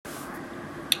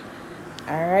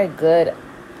All right, good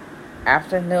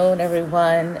afternoon,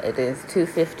 everyone. It is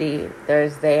 2:50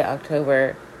 Thursday,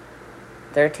 October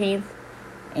 13th,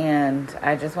 and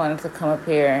I just wanted to come up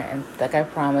here and, like I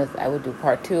promised, I would do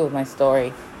part 2 of my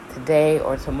story today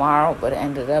or tomorrow, but it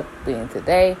ended up being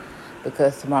today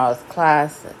because tomorrow's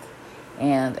class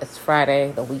and it's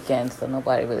Friday, the weekend, so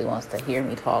nobody really wants to hear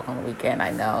me talk on the weekend.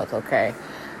 I know, it's okay.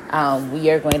 We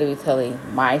are going to be telling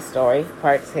my story,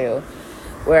 part 2,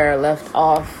 where I left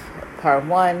off. Part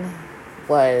 1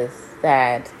 was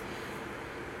that,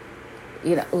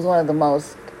 it was one of the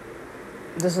most,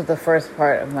 this was the first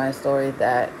part of my story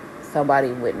that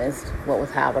somebody witnessed what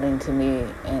was happening to me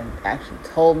and actually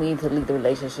told me to leave the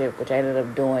relationship, which I ended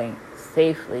up doing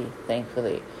safely,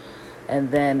 thankfully. And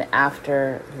then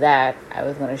after that, I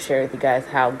was going to share with you guys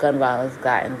how gun violence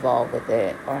got involved with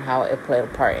it or how it played a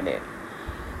part in it.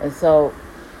 And so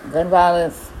gun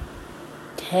violence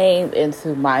came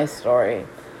into my story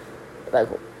like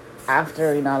after,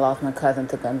 I lost my cousin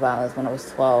to gun violence when I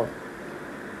was 12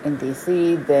 in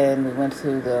D.C. Then we went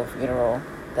to the funeral.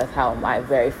 That's how my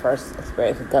very first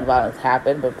experience with gun violence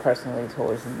happened. But personally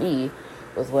towards me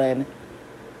was when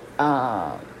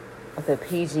I was at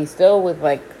PG, still with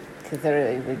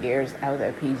considering the years I was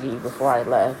at PG before I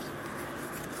left.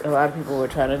 A lot of people were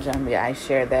trying to jump me. I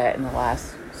shared that in the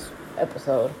last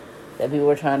episode, that people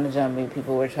were trying to jump me.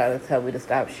 People were trying to tell me to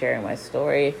stop sharing my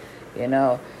story,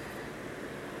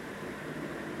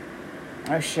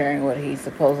 or sharing what he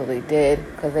supposedly did,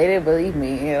 because they didn't believe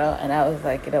me, and I was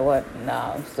like, you know what, no,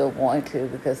 I'm still going to,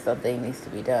 because something needs to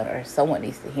be done, or someone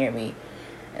needs to hear me,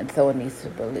 and someone needs to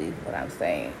believe what I'm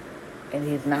saying. And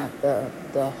he's not the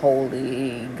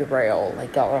holy grail,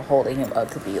 like y'all are holding him up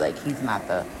to be. Like, he's not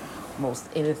the most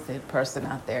innocent person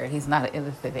out there. He's not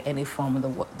innocent in any form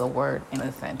of the word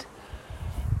innocent.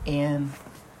 And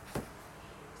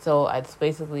so I just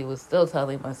basically was still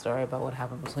telling my story about what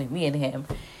happened between me and him.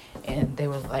 And they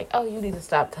were like, oh, you need to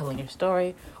stop telling your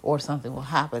story or something will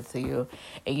happen to you.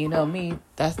 And me,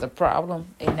 that's the problem.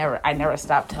 I never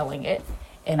stopped telling it.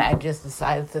 And I just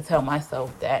decided to tell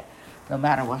myself that no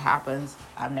matter what happens,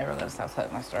 I'm never going to stop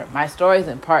telling my story. My story is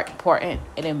important,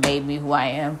 and it made me who I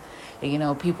am.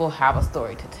 And, people have a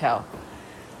story to tell.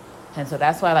 And so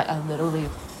that's why I literally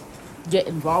get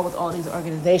involved with all these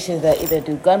organizations that either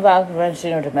do gun violence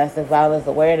prevention or domestic violence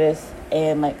awareness.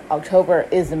 And October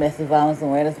is domestic violence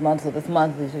awareness month, so this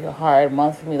month is a hard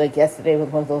month for me. Yesterday was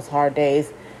one of those hard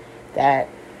days that,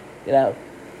 I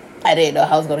didn't know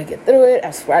how I was going to get through it.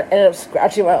 I ended up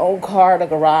scratching my own car in the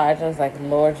garage. I was like,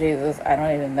 Lord Jesus, I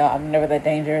don't even know. I'm never that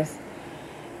dangerous.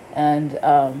 And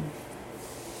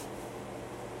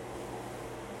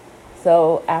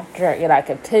so after, I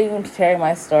continued sharing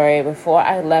my story. Before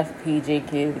I left PG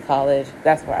Community College,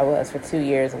 that's where I was for 2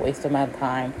 years, a waste of my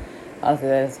time. Honestly,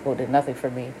 that school did nothing for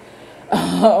me.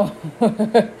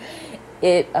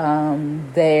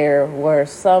 There were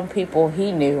some people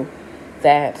he knew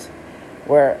that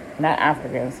were not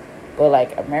Africans,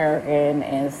 but American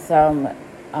and some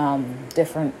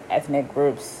different ethnic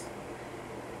groups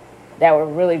that were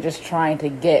really just trying to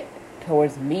get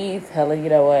towards me, telling,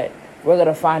 what, we're going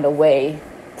to find a way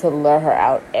to lure her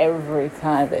out every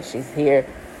time that she's here.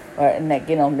 And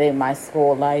made my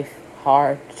school life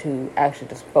hard to actually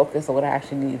just focus on what I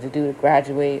actually needed to do to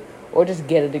graduate, or just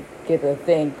get the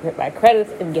thing, get my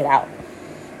credits, and get out.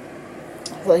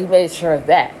 So he made sure of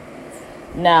that.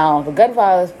 Now, the gun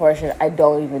violence portion, I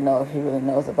don't even know if he really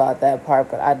knows about that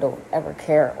part, but I don't ever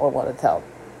care or want to tell,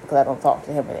 because I don't talk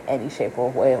to him in any shape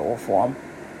or way or form,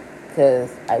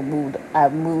 because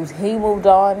he moved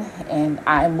on, and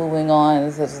I'm moving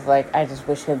on. So it's I just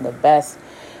wish him the best.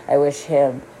 I wish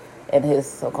him and his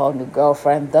so-called new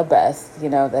girlfriend the best,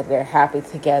 that they're happy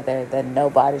together, that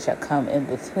nobody shall come in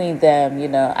between them.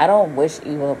 I don't wish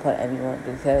evil upon anyone,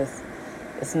 because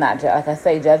it's not, like I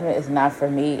say, judgment is not for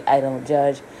me. I don't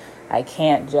judge. I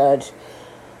can't judge.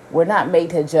 We're not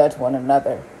made to judge one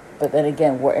another. But then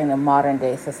again, we're in a modern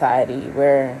day society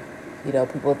where,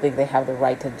 people think they have the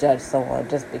right to judge someone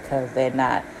just because they're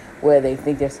not where they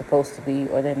think they're supposed to be,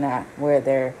 or they're not where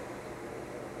they're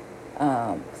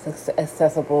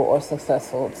accessible or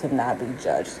successful to not be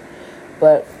judged.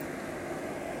 But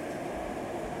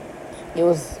it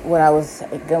was when I was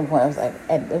at gunpoint,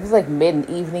 it was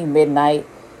mid-evening, midnight.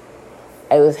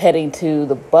 I was heading to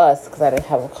the bus because I didn't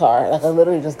have a car. I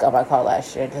literally just got my car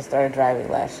last year, just started driving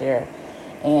last year.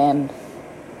 And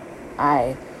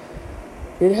I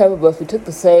didn't have a bus. We took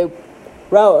the same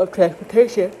route of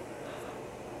transportation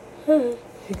to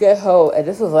get home. And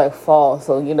this was fall,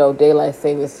 so daylight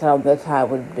savings time. That time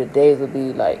when the days would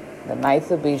be the nights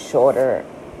would be shorter.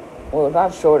 Well,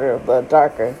 not shorter, but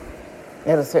darker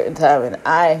at a certain time. And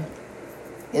I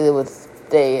either would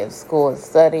stay in school and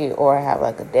study or have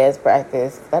like a dance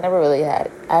practice. I never really I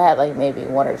had like maybe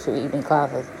one or two evening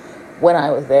classes when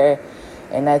I was there.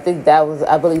 And I believe that was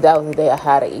the day I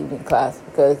had an evening class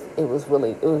because it was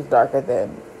darker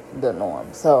than the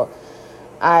norm. So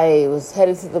I was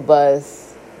heading to the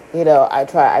bus.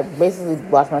 I basically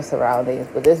watched my surroundings.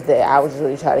 But this day I was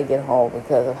really trying to get home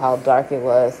because of how dark it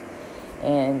was.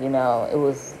 And,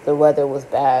 the weather was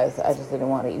bad. So I just didn't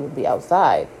want to even be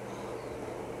outside.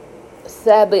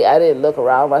 Sadly, I didn't look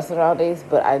around my surroundings,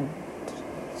 but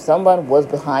someone was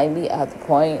behind me at the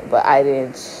point, but I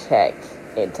didn't check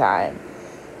in time.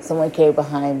 Someone came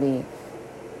behind me.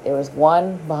 There was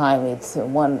one behind me,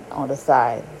 one on the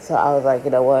side. So I was like, you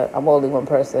know what? I'm only one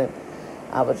person.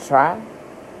 I would try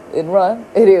and run.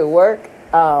 It didn't work.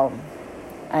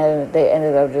 And they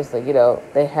ended up just like,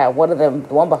 they had one of them,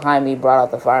 the one behind me brought out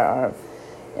the firearm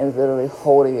and was literally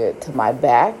holding it to my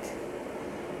back.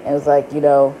 And it was like,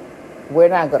 we're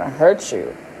not going to hurt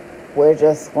you. We're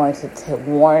just going to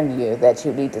warn you that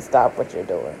you need to stop what you're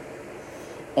doing.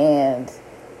 And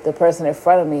the person in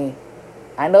front of me,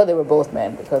 I know they were both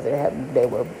men because they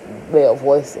were male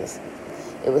voices.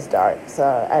 It was dark,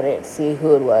 so I didn't see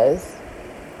who it was.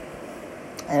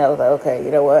 And I was like, okay,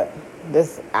 you know what?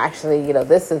 This actually,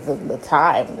 this is the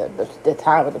time, the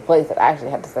time and the place that I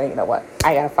actually had to say, you know what?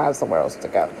 I got to find somewhere else to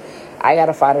go. I got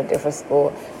to find a different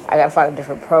school. I got to find a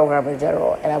different program in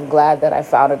general. And I'm glad that I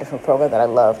found a different program that I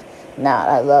love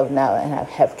now and I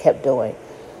have kept doing.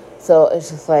 So it's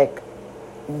just like,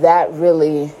 that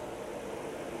really,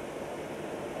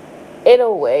 in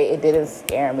a way, it didn't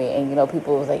scare me. And,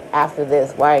 people was like, after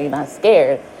this, why are you not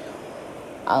scared?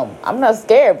 I'm not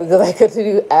scared because I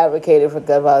continue advocating for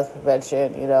gun violence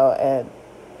prevention, and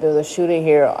there was a shooting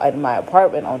here in my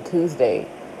apartment on Tuesday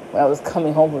when I was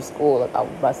coming home from school.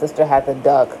 My sister had to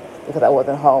duck because I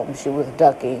wasn't home. She was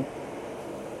ducking.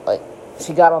 Like,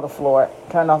 she got on the floor,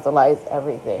 turned off the lights,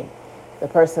 everything. The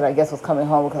person, I guess, was coming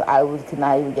home because could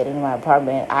not even get into my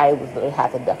apartment. I was literally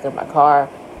had to duck in my car,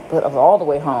 but I was all the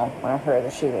way home when I heard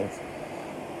the shootings.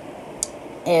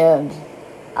 And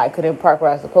I couldn't park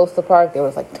where I was supposed to park. There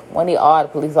was like 20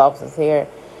 odd police officers here.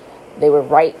 They were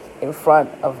right in front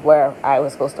of where I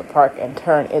was supposed to park and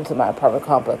turn into my apartment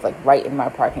complex, like right in my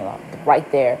parking lot,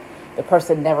 right there. The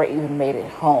person never even made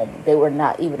it home. They were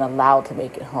not even allowed to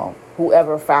make it home.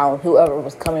 Whoever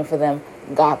was coming for them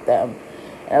got them.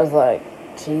 And I was like,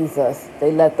 Jesus,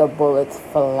 they let the bullets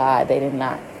fly. They did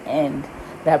not end.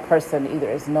 That person either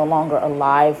is no longer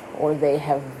alive or they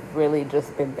have really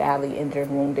just been badly injured,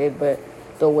 wounded. But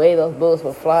the way those bullets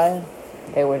were flying,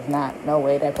 there was no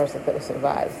way that person could have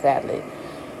survived, sadly.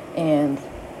 And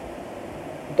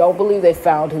don't believe they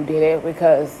found who did it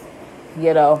because,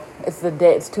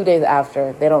 it's 2 days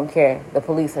after. They don't care. The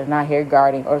police are not here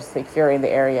guarding or securing the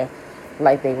area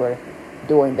like they were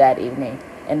doing that evening.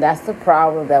 And that's the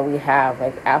problem that we have.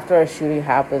 Like, after a shooting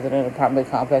happens in an apartment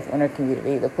complex in our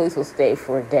community, the police will stay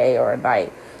for a day or a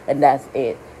night, and that's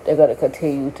it. They're going to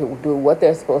continue to do what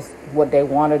they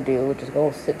want to do, which is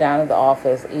go sit down in the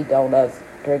office, eat donuts,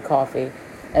 drink coffee,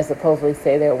 and supposedly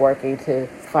say they're working to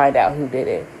find out who did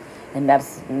it. And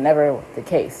that's never the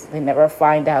case. They never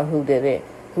find out who did it,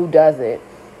 who does it.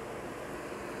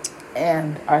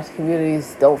 And our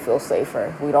communities don't feel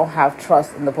safer. We don't have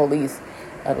trust in the police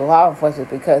and law enforcement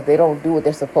because they don't do what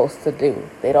they're supposed to do.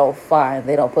 They don't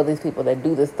put these people that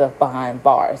do this stuff behind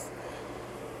bars.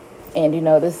 And,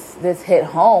 this hit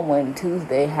home when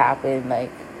Tuesday happened. Like,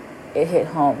 it hit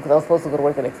home because I was supposed to go to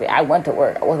work the next day. I went to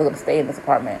work. I wasn't going to stay in this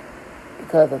apartment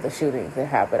because of the shootings that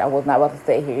happened. I was not about to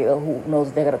stay here. Who knows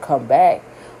if they're going to come back?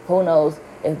 Who knows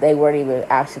if they weren't even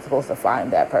actually supposed to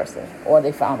find that person or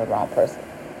they found the wrong person.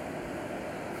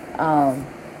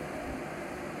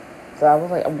 So I was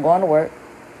like, I'm going to work,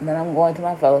 and then I'm going to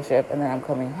my fellowship, and then I'm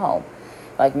coming home.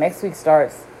 Like, next week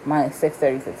starts my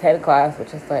 6:30 to 10 class,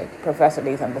 which is like, professor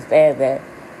needs to understand that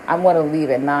I'm going to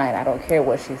leave at 9. I don't care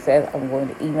what she says. I'm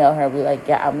going to email her and be like,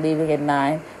 yeah, I'm leaving at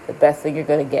 9. The best thing you're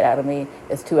going to get out of me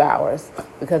is 2 hours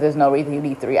because there's no reason you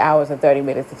need 3 hours and 30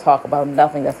 minutes to talk about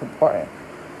nothing that's important.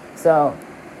 So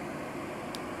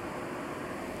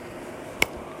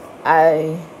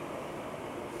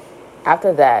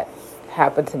after that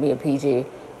happened to me in PG,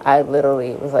 I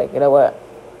literally was like, you know what?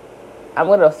 I'm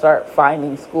going to start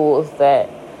finding schools that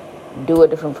do a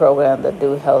different program, that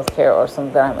do healthcare or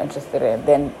something that I'm interested in.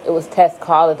 Then it was Test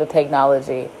College of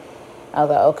Technology. I was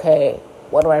like, okay.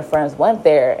 One of my friends went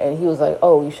there, and he was like,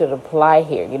 oh, you should apply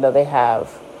here. They have,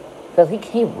 because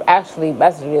he actually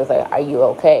messaged me. He was like, are you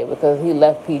okay? Because he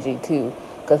left PG too,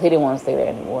 because he didn't want to stay there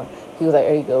anymore. He was like,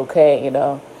 are you okay?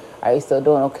 Are you still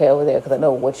doing okay over there? Because I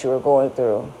know what you were going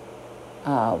through.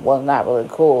 was not really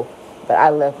cool. But I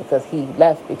left because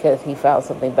he found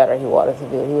something better he wanted to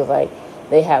do. He was like,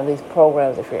 they have these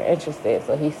programs if you're interested.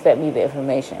 So he sent me the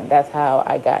information. That's how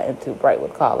I got into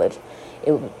Brightwood College.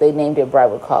 They named it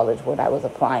Brightwood College when I was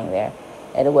applying there.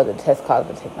 And it wasn't Test College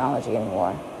of Technology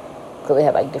anymore. Because they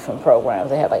had like different programs.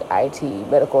 They had like IT,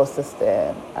 medical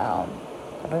assistant. I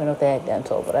don't even know if they had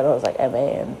dental, but I know it was like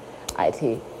MA and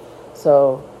IT.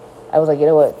 So I was like, you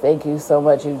know what? Thank you so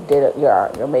much. You did it. You're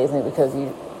amazing because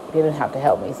you didn't have to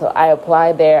help me. So I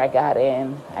applied there. I got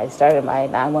in. I started my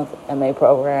 9-month MA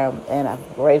program, and I'm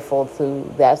grateful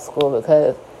to that school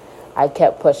because I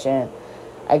kept pushing.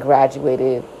 I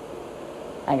graduated.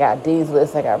 I got Dean's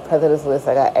list. I got President's list.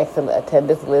 I got excellent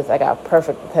attendance list. I got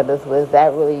perfect attendance list.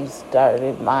 That really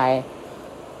started my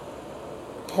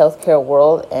healthcare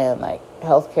world and like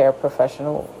healthcare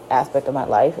professional aspect of my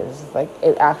life. It's just like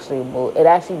it actually moved. It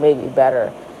actually made me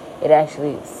better. It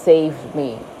actually saved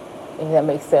me. If that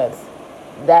makes sense.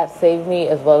 That saved me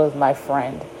as well as my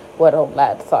friend, who I don't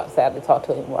sadly talk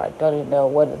to anymore. I don't even know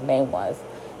what his name was.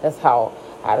 That's how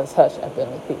out of touch I've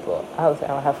been with people. I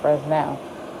don't have friends now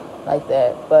like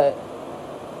that. But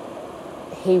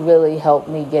he really helped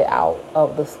me get out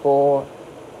of the school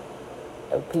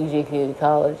of PG Community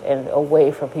College and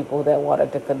away from people that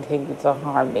wanted to continue to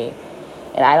harm me.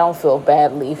 And I don't feel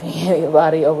bad leaving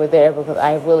anybody over there because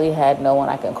I really had no one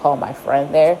I can call my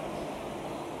friend there.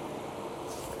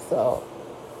 So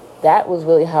that was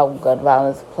really how gun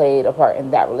violence played a part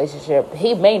in that relationship.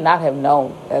 He may not have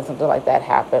known that something like that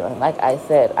happened. And like I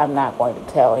said, I'm not going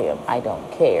to tell him. I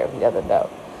don't care if he doesn't know.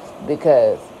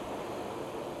 Because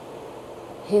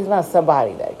he's not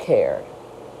somebody that cared.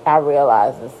 I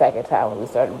realized the second time when we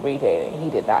started redating, he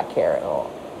did not care at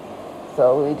all.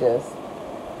 So we just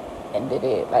ended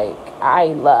it. Like, I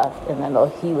left, and I know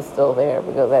he was still there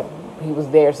because he was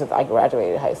there since I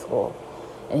graduated high school.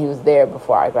 And he was there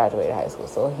before I graduated high school.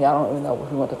 So I don't even know if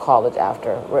he went to college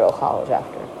after, real college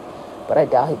after. But I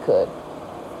doubt he could.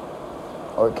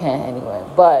 Or can anyway.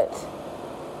 But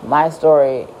my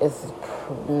story is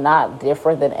not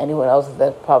different than anyone else's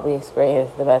that probably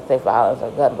experienced domestic violence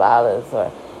or gun violence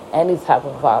or any type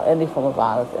of violence, any form of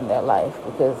violence in their life.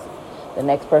 Because the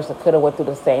next person could have went through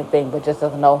the same thing but just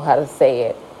doesn't know how to say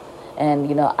it.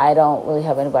 And, I don't really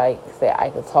have anybody say I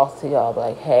could talk to y'all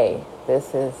like, hey,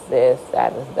 this is this,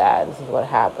 that is that, this is what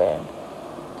happened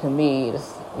to me.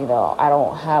 This, I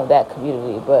don't have that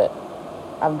community, but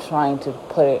I'm trying to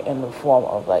put it in the form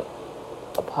of like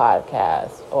a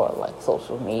podcast or like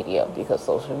social media, because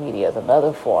social media is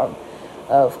another form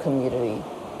of community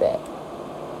that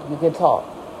you can talk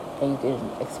and you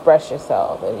can express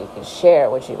yourself and you can share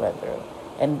what you went through.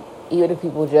 And even if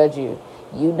people judge you,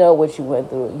 you know what you went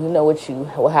through. You know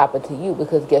what happened to you,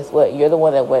 because guess what? You're the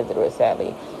one that went through it,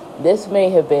 sadly. This may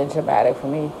have been traumatic for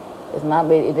me.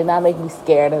 It did not make me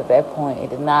scared at that point. It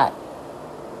did not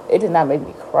make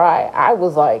me cry. I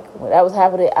was like, when that was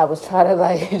happening, I was trying to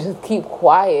like just keep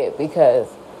quiet because,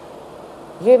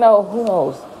 who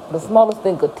knows? The smallest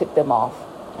thing could tip them off.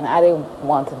 And I didn't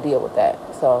want to deal with that.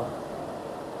 So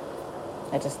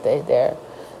I just stayed there.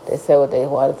 They said what they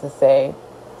wanted to say.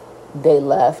 They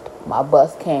left. My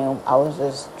bus came. I was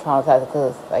just traumatized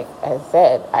because, like I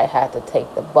said, I had to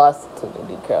take the bus to the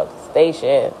New Carrollton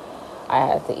station. I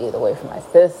had to eat away from my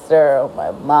sister or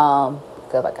my mom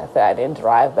because, like I said, I didn't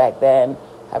drive back then.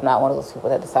 I'm not one of those people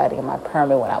that decided to get my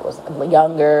permit when I was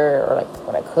younger or like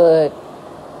when I could.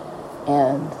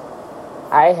 And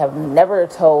I have never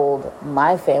told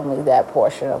my family that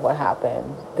portion of what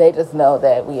happened. They just know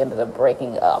that we ended up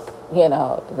breaking up.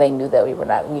 They knew that we were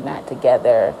not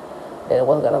together. That it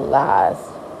wasn't going to last,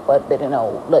 but they didn't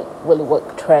know really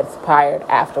what transpired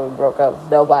after we broke up.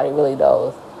 Nobody really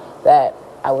knows that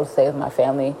I would say is my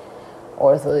family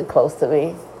or is really close to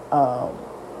me,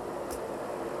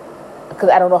 because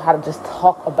I don't know how to just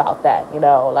talk about that.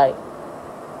 Like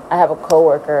I have a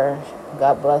coworker,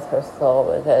 God bless her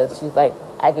soul, because she's like,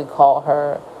 I could call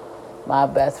her my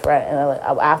best friend, and like,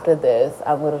 after this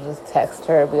I'm going to just text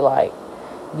her and be like,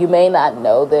 you may not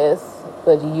know this,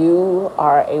 but you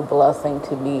are a blessing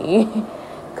to me.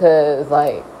 Because,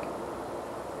 like,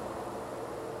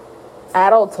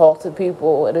 I don't talk to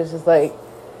people. And it's just, like,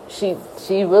 she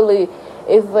really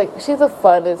is, like, she's the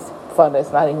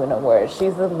funnest, not even a word.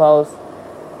 She's the most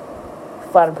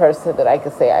fun person that I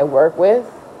could say I work with.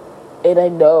 And I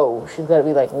know she's going to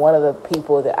be, like, one of the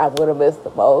people that I'm going to miss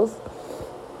the most.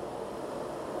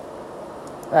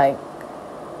 Like,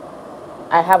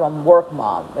 I have a work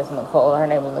mom, Miss Nicole. Her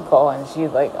name is Nicole, and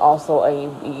she's like also a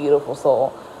beautiful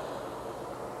soul.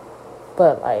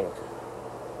 But like,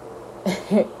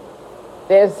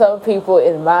 there's some people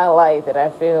in my life that I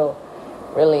feel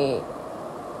really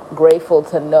grateful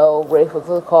to know, grateful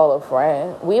to call a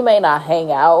friend. We may not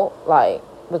hang out, like,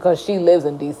 because she lives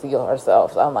in DC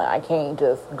herself. So I'm like, I can't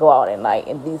just go out at night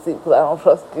in DC because I don't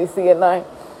trust DC at night.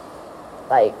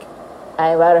 Like,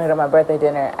 I invited her to my birthday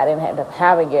dinner. I didn't end up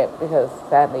having it because,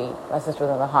 sadly, my sister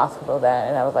was in the hospital then.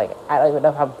 And I was like, I don't even know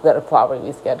if I'm going to probably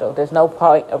reschedule. There's no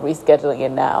point of rescheduling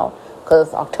it now because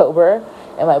it's October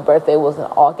and my birthday was in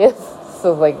August.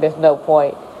 So it's like, there's no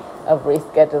point of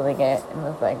rescheduling it. And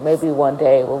it's like, maybe one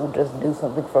day we'll just do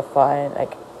something for fun,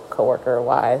 like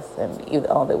coworker-wise, and even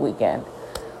on the weekend.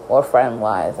 Or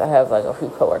friend-wise. I have like a few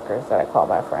coworkers that I call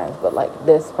my friends. But like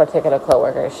this particular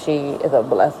coworker, she is a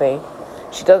blessing.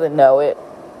 She doesn't know it.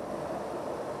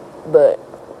 But,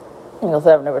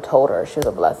 so I've never told her she's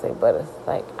a blessing. But it's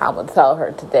like, I'm going to tell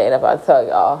her today. And if I tell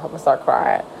y'all, I'm going to start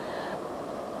crying.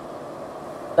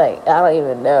 Like, I don't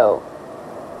even know.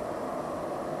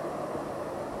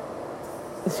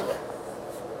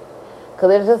 Because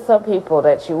there's just some people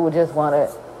that you would just want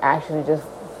to actually just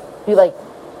be like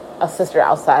a sister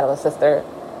outside of a sister.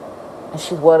 And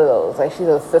she's one of those. Like, she's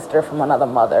a sister from another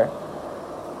mother.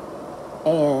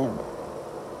 And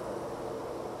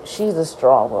she's a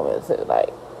strong woman, too. Like,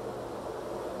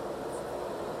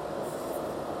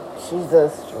 she's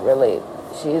just really,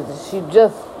 she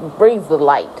just brings the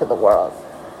light to the world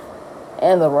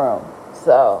and the room.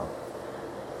 So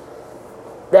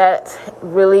that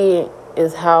really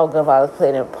is how gun violence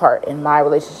played a part in my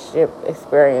relationship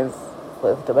experience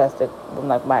with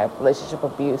like my relationship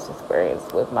abuse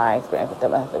experience, with my experience with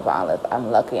domestic violence.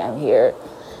 I'm lucky I'm here.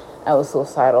 I was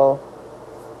suicidal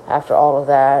after all of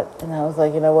that, and I was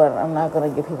like, you know what, I'm not going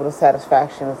to give people the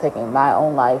satisfaction of taking my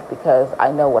own life because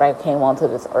I know what I came onto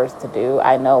this earth to do.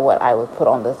 I know what I was put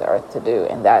on this earth to do,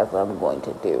 and that is what I'm going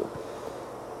to do.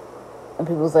 And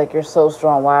people's like, you're so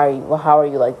strong, how are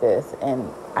you like this?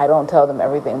 And I don't tell them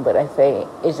everything, but I say,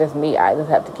 it's just me. I just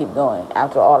have to keep going.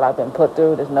 After all I've been put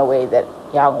through, there's no way that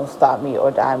y'all gonna stop me or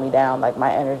die me down. Like,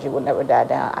 my energy will never die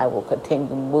down. I will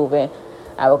continue moving.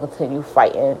 I will continue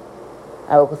fighting.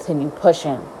 I will continue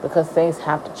pushing because things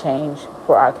have to change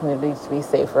for our communities to be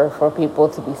safer, for people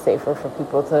to be safer, for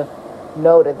people to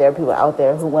know that there are people out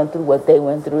there who went through what they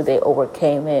went through, they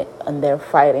overcame it, and they're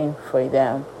fighting for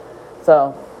them.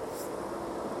 So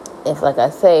it's like I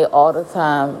say all the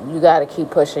time, you got to keep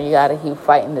pushing, you got to keep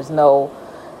fighting. There's no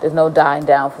dying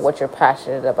down for what you're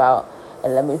passionate about.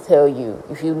 And let me tell you,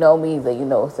 if you know me, then you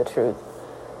know it's the truth.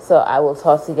 So I will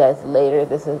talk to you guys later.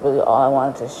 This is really all I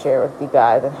wanted to share with you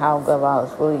guys, and how gun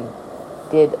violence really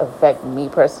did affect me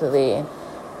personally.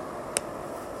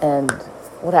 And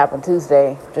what happened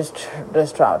Tuesday just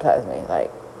traumatized me.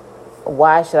 Like,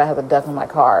 why should I have to duck in my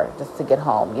car just to get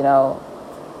home,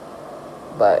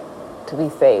 But to be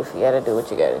safe, you got to do what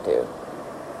you got to do.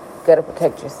 You got to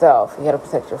protect yourself. You got to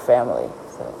protect your family.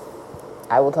 So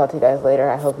I will talk to you guys later.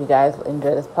 I hope you guys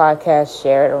enjoy this podcast.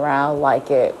 Share it around,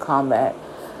 like it, comment.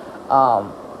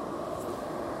 I'm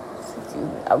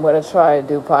going to try to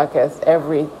do podcasts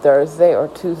every Thursday or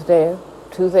Tuesday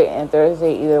and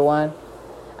Thursday, either one.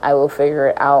 I will figure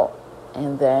it out,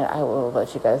 and then I will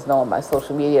let you guys know on my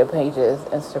social media pages,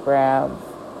 Instagram,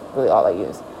 really all I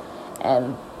use.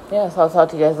 And so I'll talk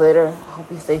to you guys later. I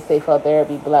hope you stay safe out there.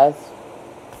 Be blessed.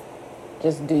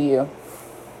 Just do you.